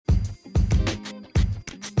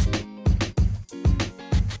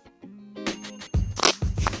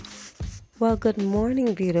Well, good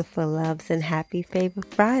morning, beautiful loves, and happy Favor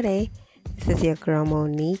Friday. This is your girl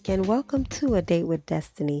Monique, and welcome to A Date with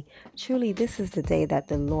Destiny. Truly, this is the day that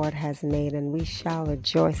the Lord has made, and we shall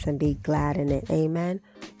rejoice and be glad in it. Amen.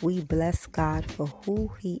 We bless God for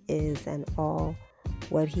who He is and all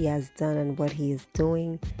what He has done and what He is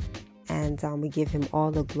doing. And we give Him all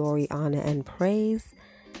the glory, honor, and praise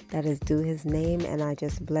that is due His name. And I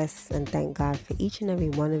just bless and thank God for each and every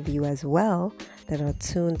one of you as well that are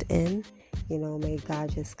tuned in. May God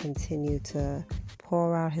just continue to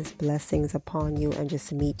pour out His blessings upon you and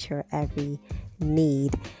just meet your every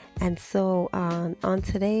need. And so on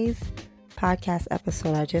today's podcast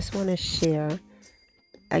episode, I just want to share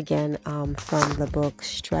again from the book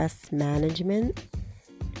Stress Management,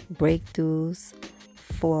 Breakthrough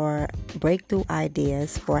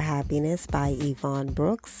Ideas for Happiness by Yvonne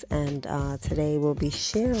Brooks. And today we'll be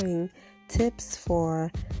sharing tips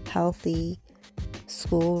for healthy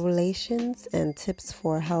school relations and tips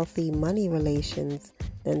for healthy money relations,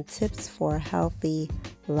 then tips for healthy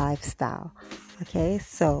lifestyle. Okay,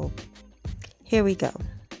 so here we go.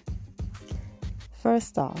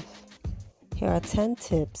 First off, here are 10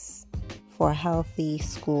 tips for healthy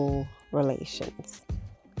school relations.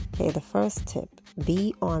 Okay, the first tip,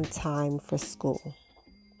 be on time for school.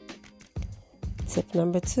 Tip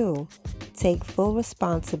number 2, take full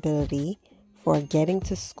responsibility for getting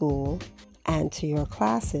to school and to your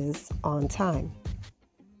classes on time.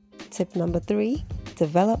 Tip number 3,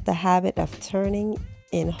 develop the habit of turning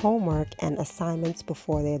in homework and assignments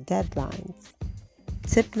before their deadlines.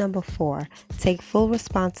 Tip number 4, take full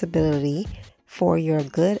responsibility for your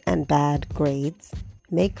good and bad grades.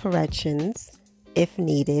 Make corrections if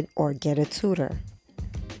needed or get a tutor.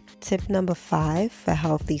 Tip number 5, for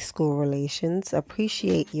healthy school relations,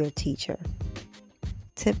 appreciate your teacher.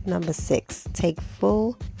 Tip number 6, take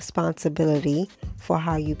full responsibility for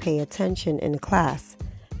how you pay attention in class.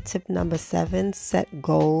 Tip number 7, set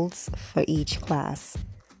goals for each class.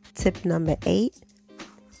 Tip number 8,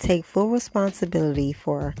 take full responsibility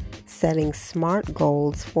for setting smart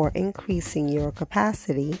goals for increasing your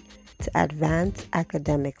capacity to advance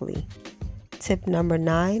academically. Tip number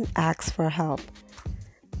 9, ask for help.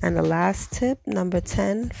 And the last tip, number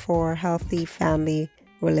 10, for healthy family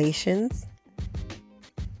relations,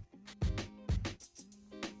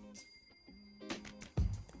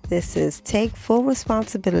 this is take full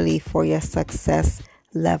responsibility for your success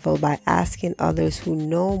level by asking others who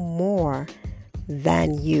know more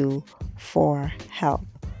than you for help.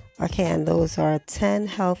 Okay, and those are 10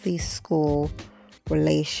 healthy school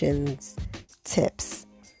relations tips.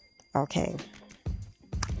 Okay.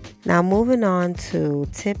 Now moving on to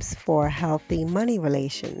tips for healthy money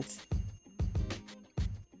relations.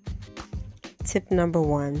 Tip number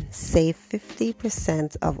 1, save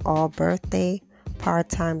 50% of all birthday,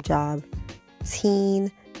 part-time job,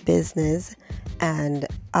 teen, business, and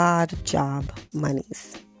odd job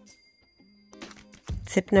monies.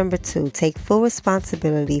 Tip number 2, take full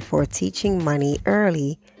responsibility for teaching money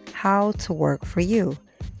early how to work for you.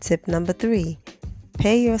 Tip number 3,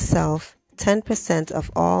 pay yourself 10%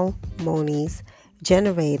 of all monies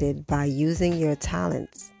generated by using your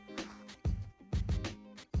talents.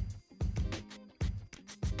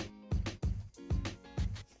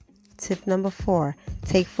 Tip number 4,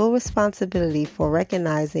 take full responsibility for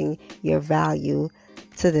recognizing your value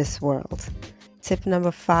to this world. Tip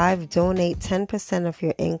number 5, donate 10% of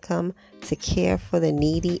your income to care for the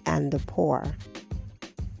needy and the poor.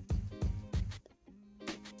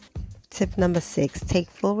 Tip number 6, take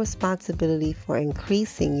full responsibility for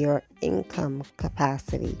increasing your income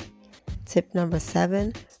capacity. Tip number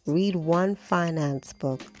 7, read one finance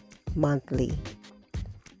book monthly.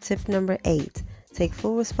 Tip number 8, take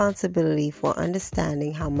full responsibility for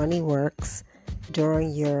understanding how money works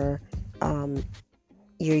during your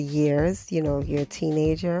years, your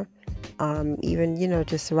teenager, even,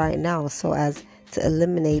 just right now, so as to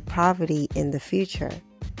eliminate poverty in the future.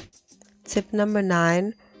 Tip number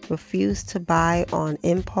 9, refuse to buy on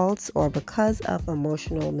impulse or because of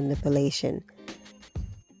emotional manipulation.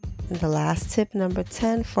 And the last tip, number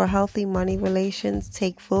 10, for healthy money relations,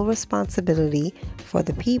 take full responsibility for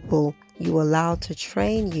the people you allow to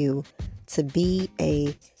train you to be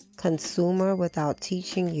a consumer without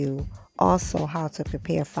teaching you also how to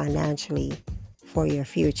prepare financially for your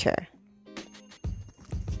future.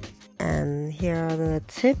 And here are the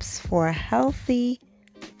tips for a healthy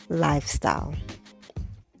lifestyle.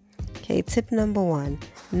 Okay, tip number 1,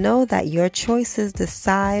 know that your choices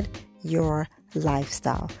decide your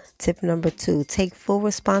lifestyle. Tip number 2, take full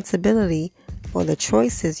responsibility for the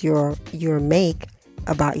choices you make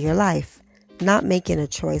about your life. Not making a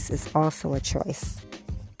choice is also a choice.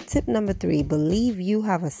 Tip number 3, believe you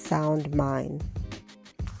have a sound mind.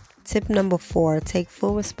 Tip number 4, take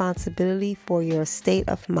full responsibility for your state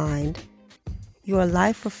of mind. Your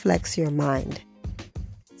life reflects your mind.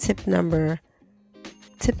 Tip number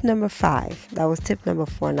 5. That was tip number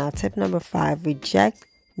 4. Now tip number 5, reject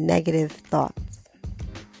negative thoughts.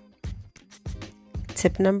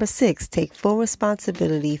 Tip number 6, take full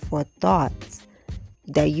responsibility for thoughts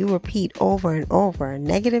that you repeat over and over.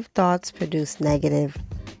 Negative thoughts produce negative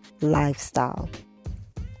lifestyle.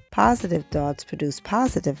 Positive thoughts produce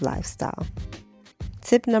positive lifestyle.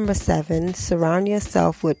 Tip number 7, surround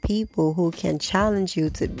yourself with people who can challenge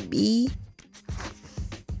you to be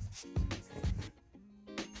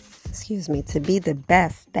the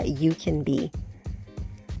best that you can be.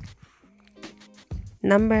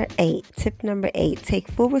 Tip number 8, take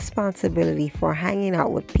full responsibility for hanging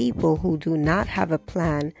out with people who do not have a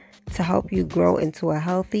plan to help you grow into a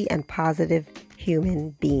healthy and positive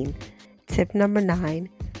human being. Tip number 9,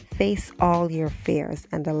 face all your fears.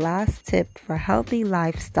 And the last tip for healthy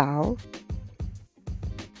lifestyle,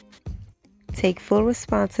 take full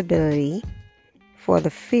responsibility for the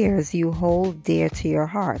fears you hold dear to your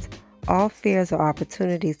heart. All fears are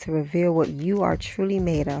opportunities to reveal what you are truly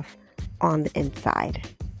made of on the inside.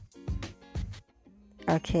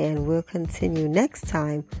 Okay, and we'll continue next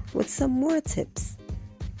time with some more tips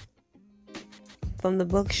from the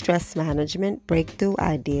book Stress Management: Breakthrough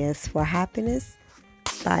Ideas for Happiness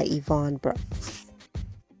by Yvonne Brooks.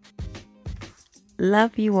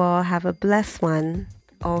 Love you all. Have a blessed one.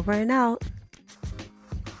 Over and out.